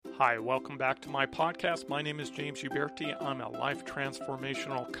Hi, welcome back to my podcast. My name is James Uberti. I'm a life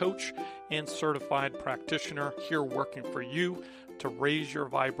transformational coach and certified practitioner here working for you to raise your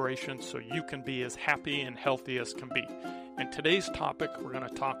vibration so you can be as happy and healthy as can be. And today's topic, we're going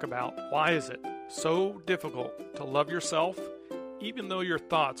to talk about why is it so difficult to love yourself even though your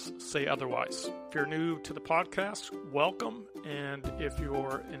thoughts say otherwise. If you're new to the podcast, welcome. And if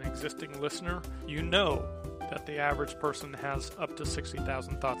you're an existing listener, you know that the average person has up to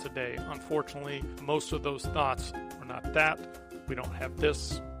 60,000 thoughts a day. Unfortunately, most of those thoughts are not that. We don't have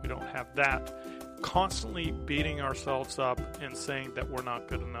this. We don't have that. Constantly beating ourselves up and saying that we're not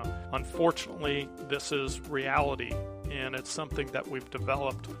good enough. Unfortunately, this is reality, and it's something that we've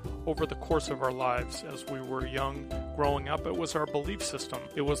developed over the course of our lives. As we were young, growing up, it was our belief system.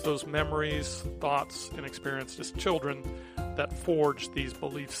 It was those memories, thoughts, and experiences as children that forged these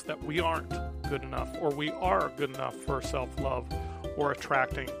beliefs that we aren't good enough, or we are good enough for self-love or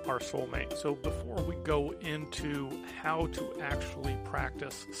attracting our soulmate. So before we go into how to actually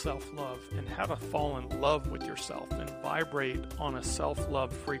practice self-love and how to fall in love with yourself and vibrate on a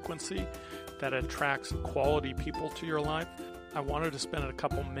self-love frequency that attracts quality people to your life, I wanted to spend a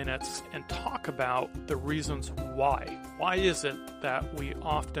couple minutes and talk about the reasons why. Why is it that we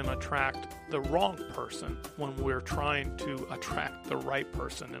often attract the wrong person when we're trying to attract the right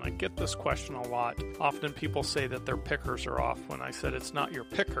person? And I get this question a lot. Often people say that their pickers are off. When I said it's not your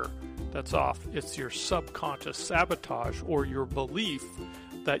picker that's off, it's your subconscious sabotage or your belief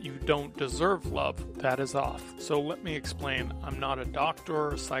that you don't deserve love that is off. So let me explain. I'm not a doctor,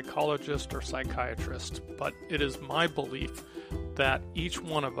 a psychologist, or psychiatrist, but it is my belief that each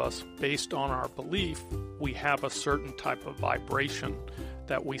one of us, based on our belief, we have a certain type of vibration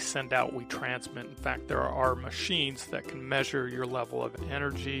that we send out, we transmit. In fact, there are machines that can measure your level of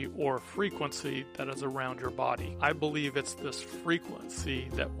energy or frequency that is around your body. I believe it's this frequency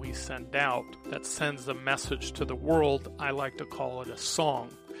that we send out that sends a message to the world. I like to call it a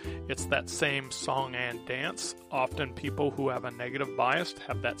song. It's that same song and dance. Often people who have a negative bias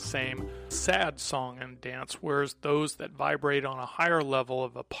have that same sad song and dance, whereas those that vibrate on a higher level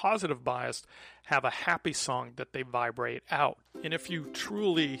of a positive bias have a happy song that they vibrate out. And if you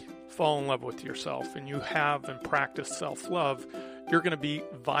truly fall in love with yourself and you have and practice self-love, you're going to be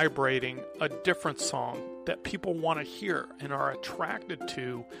vibrating a different song that people want to hear and are attracted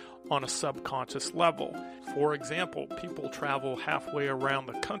to on a subconscious level. For example, people travel halfway around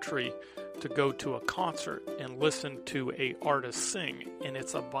the country to go to a concert and listen to an artist sing, and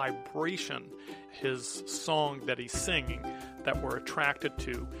it's a vibration, his song that he's singing, that we're attracted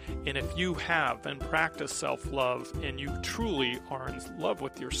to. And if you have and practice self-love and you truly are in love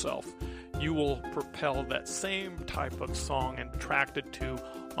with yourself, you will propel that same type of song and attracted to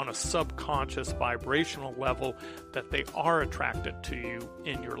on a subconscious vibrational level that they are attracted to you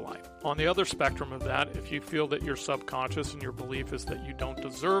in your life. On the other spectrum of that, if you feel that your subconscious and your belief is that you don't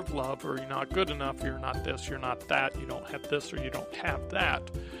deserve love, or you're not good enough, you're not this, you're not that, you don't have this, or you don't have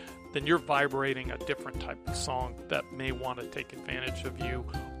that, then you're vibrating a different type of song that may want to take advantage of you.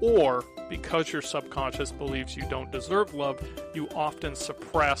 Or because your subconscious believes you don't deserve love, you often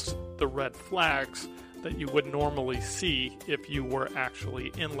suppress the red flags that you would normally see if you were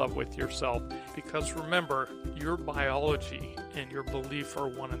actually in love with yourself. Because remember, your biology and your belief are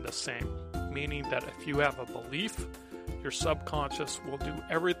one and the same, meaning that if you have a belief, your subconscious will do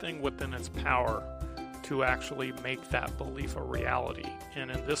everything within its power to actually make that belief a reality.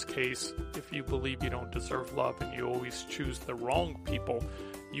 And in this case, if you believe you don't deserve love and you always choose the wrong people,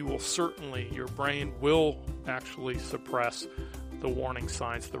 you will certainly, your brain will actually suppress the warning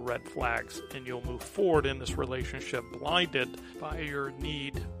signs, the red flags, and you'll move forward in this relationship blinded by your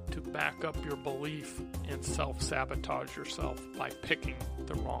need to back up your belief and self-sabotage yourself by picking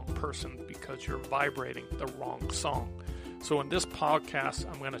the wrong person because you're vibrating the wrong song. So in this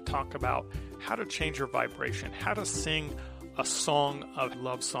podcast, I'm going to talk about how to change your vibration, how to sing a song, a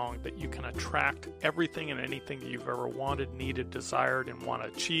love song that you can attract everything and anything that you've ever wanted, needed, desired, and want to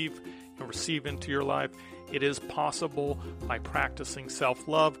achieve and receive into your life. It is possible by practicing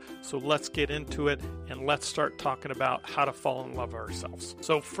self-love. So let's get into it and let's start talking about how to fall in love with ourselves.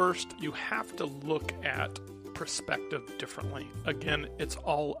 So first, you have to look at perspective differently. Again, it's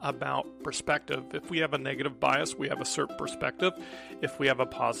all about perspective. If we have a negative bias, we have a certain perspective. If we have a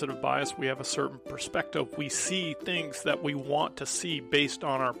positive bias, we have a certain perspective. We see things that we want to see based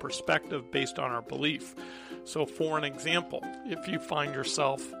on our perspective, based on our belief. So for an example, if you find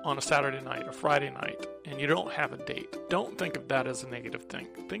yourself on a Saturday night, a Friday night, and you don't have a date, don't think of that as a negative thing.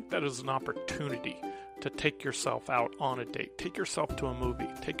 Think that as an opportunity to take yourself out on a date. Take yourself to a movie.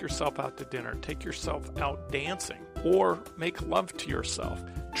 Take yourself out to dinner. Take yourself out dancing. or make love to yourself.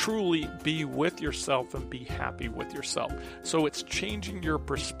 Truly be with yourself and be happy with yourself. So it's changing your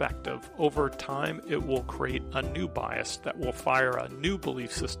perspective. Over time, it will create a new bias that will fire a new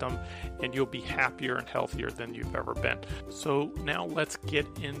belief system, and you'll be happier and healthier than you've ever been. So now let's get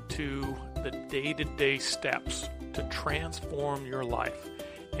into the day-to-day steps to transform your life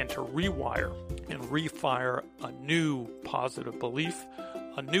and to rewire and refire a new positive belief,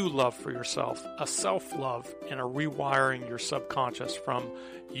 a new love for yourself, a self-love, and a rewiring your subconscious from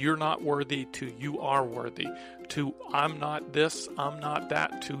you're not worthy to you are worthy, to I'm not this, I'm not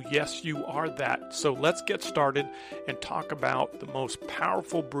that, to yes, you are that. So let's get started and talk about the most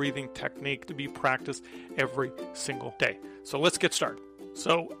powerful breathing technique to be practiced every single day. So let's get started.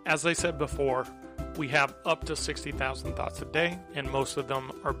 So as I said before, we have up to 60,000 thoughts a day, and most of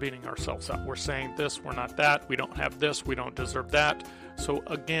them are beating ourselves up. We're saying this, we're not that, we don't have this, we don't deserve that. So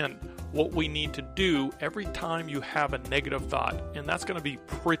again, what we need to do every time you have a negative thought, and that's going to be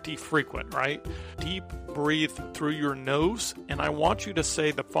pretty frequent, right? Deep breathe through your nose, and I want you to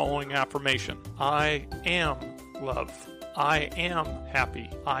say the following affirmation. I am love. I am happy.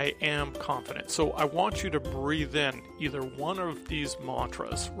 I am confident. So I want you to breathe in either one of these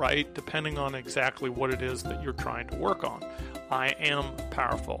mantras, right? Depending on exactly what it is that you're trying to work on. I am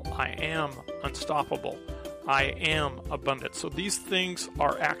powerful. I am unstoppable. I am abundant. So these things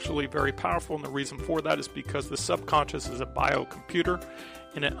are actually very powerful, and the reason for that is because the subconscious is a biocomputer,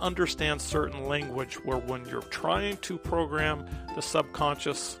 and it understands certain language where when you're trying to program the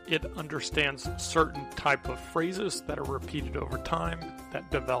subconscious, it understands certain type of phrases that are repeated over time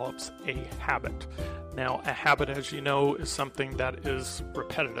that develops a habit. Now, a habit, as you know, is something that is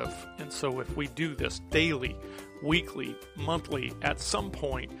repetitive. And so if we do this daily, weekly, monthly, at some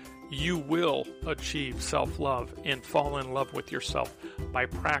point, you will achieve self-love and fall in love with yourself by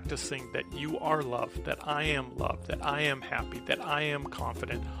practicing that you are loved, that I am loved, that I am happy, that I am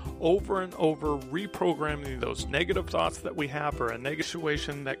confident, over and over, reprogramming those negative thoughts that we have or a negative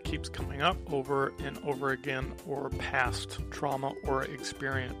situation that keeps coming up over and over again, or past trauma or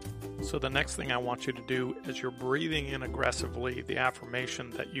experience. So the next thing I want you to do is you're breathing in aggressively the affirmation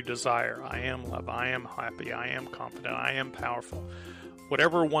that you desire. I am love, I am happy, I am confident, I am powerful.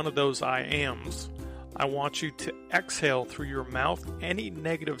 Whatever one of those I ams, I want you to exhale through your mouth any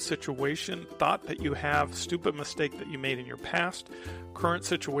negative situation, thought that you have, stupid mistake that you made in your past, current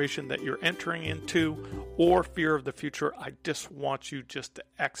situation that you're entering into, or fear of the future. I just want you just to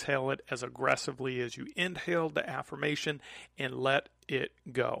exhale it as aggressively as you inhale the affirmation and let it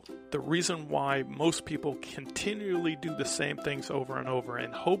go. The reason why most people continually do the same things over and over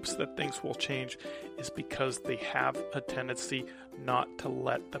in hopes that things will change is because they have a tendency not to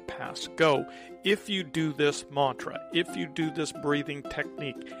let the past go. If you do this mantra, if you do this breathing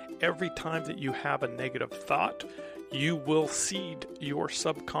technique, every time that you have a negative thought, you will seed your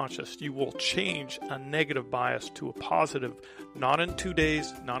subconscious. You will change a negative bias to a positive, not in 2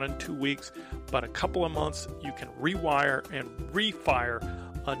 days, not in 2 weeks, but a couple of months. You can rewire and refire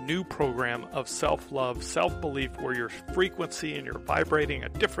a new program of self-love, self-belief, where your frequency and you're vibrating a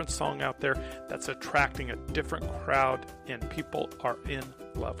different song out there that's attracting a different crowd, and people are in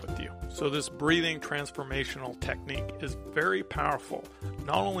love with you. So this breathing transformational technique is very powerful,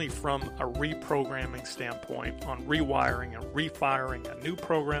 not only from a reprogramming standpoint on rewiring and refiring a new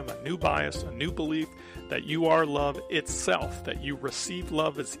program, a new bias, a new belief that you are love itself, that you receive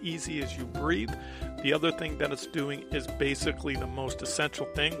love as easy as you breathe. The other thing that it's doing is basically the most essential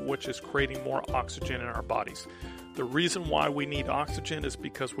thing, which is creating more oxygen in our bodies. The reason why we need oxygen is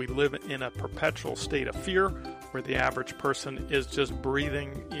because we live in a perpetual state of fear, where the average person is just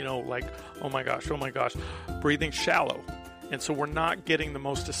breathing, like, oh my gosh, breathing shallow. And so we're not getting the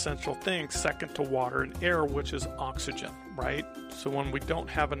most essential thing, second to water and air, which is oxygen, right? So when we don't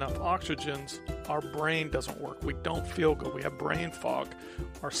have enough oxygens, our brain doesn't work. We don't feel good. We have brain fog.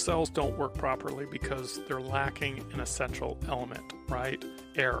 Our cells don't work properly because they're lacking an essential element, right?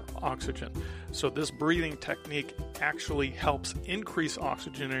 Air, oxygen. So this breathing technique actually helps increase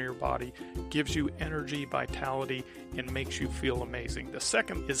oxygen in your body, gives you energy, vitality, and makes you feel amazing. The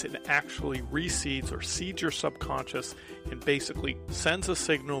second is it actually reseeds or seeds your subconscious and basically sends a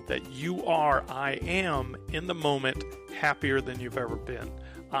signal that you are, I am, in the moment, happier than you've ever been.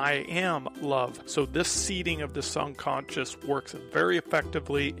 I am love. So this seeding of the subconscious works very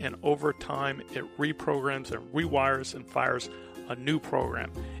effectively, and over time it reprograms and rewires and fires a new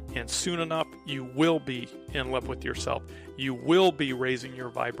program. And soon enough, you will be in love with yourself. You will be raising your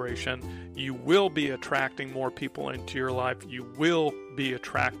vibration. You will be attracting more people into your life. You will be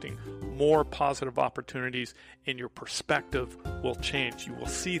attracting more positive opportunities, and your perspective will change. You will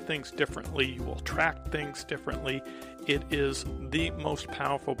see things differently. You will attract things differently. It is the most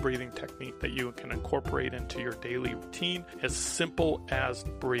powerful breathing technique that you can incorporate into your daily routine, as simple as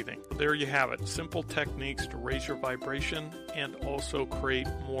breathing. There you have it. Simple techniques to raise your vibration and also create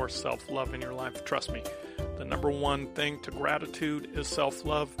more self-love in your life. Trust me, the number one thing to gratitude is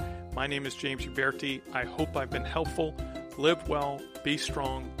self-love. My name is James Uberti. I hope I've been helpful. Live well, be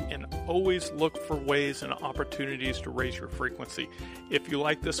strong, and always look for ways and opportunities to raise your frequency. If you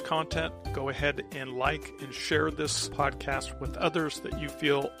like this content, go ahead and like and share this podcast with others that you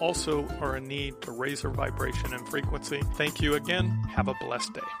feel also are in need to raise their vibration and frequency. Thank you again. Have a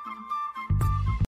blessed day.